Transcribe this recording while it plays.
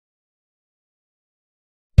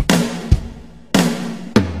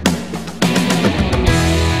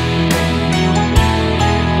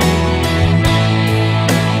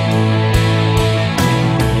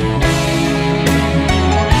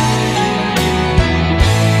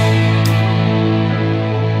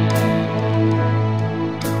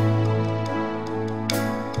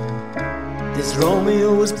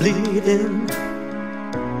was bleeding,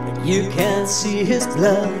 and you can't see his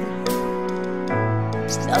blood.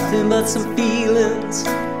 It's nothing but some feelings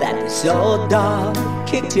that this old dog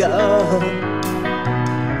kicked you up.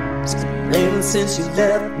 It's been raining since you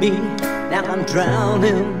left me, now I'm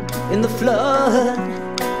drowning in the flood.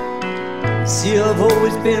 See, I've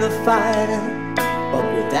always been a fighter, but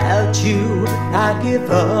without you, I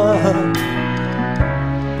give up.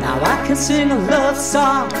 Now I can sing a love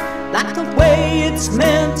song like the way it's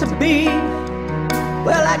meant to be.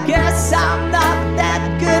 Well, I guess I'm not that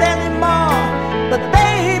good anymore, but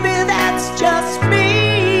baby, that's just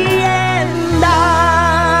me. And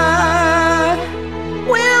I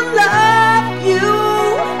will love you,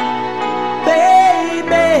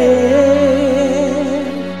 baby,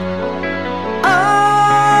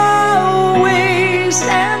 always,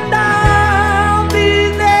 and I'll be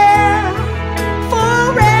there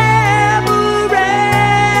forever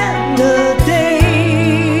and a day.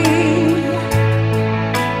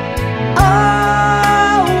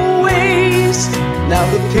 Always. Now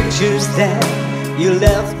the pictures that you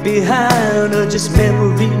left behind are just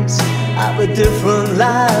memories of a different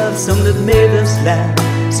life. Some that made us laugh,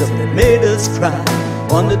 some that made us cry,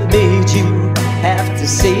 one that made you have to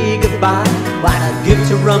say goodbye. Why not give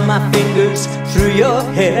to run my fingers through your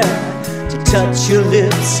hair, to touch your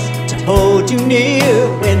lips, to hold you near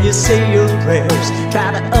when you say your prayers.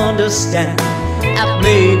 Try to understand, I've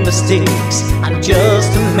made mistakes, I'm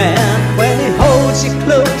just a man. When he holds you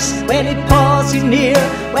close, when he pulls you near,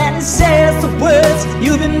 when he says the words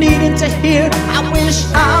you've been needing to hear. I wish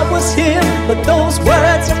I was him, but those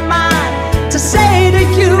words are mine to say to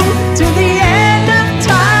you to the end of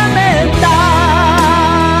time. And I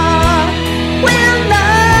will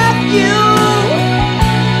love you,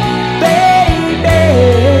 baby,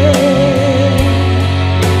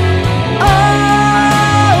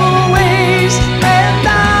 always, and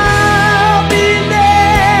I'll be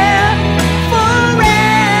there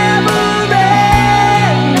forever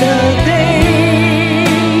and a day.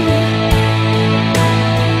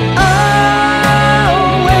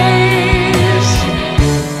 Always.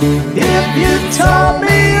 If you told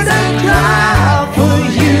me to cry for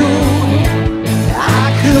you, I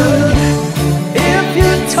could. If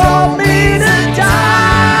you told me to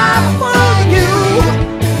die for you,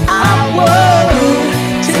 I would.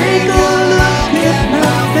 Take a look at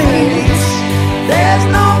my face, there's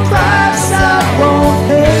no price I won't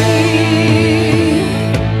pay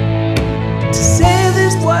to say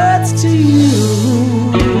these words to you.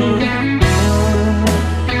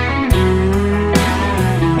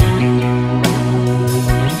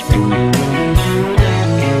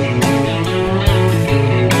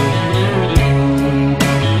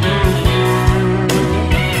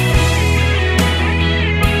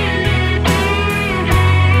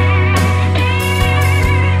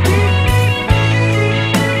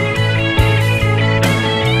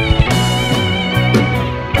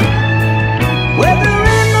 Well, there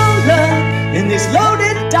ain't no luck in these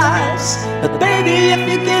loaded dice, but baby, if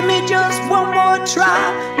you give me just one more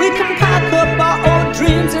try,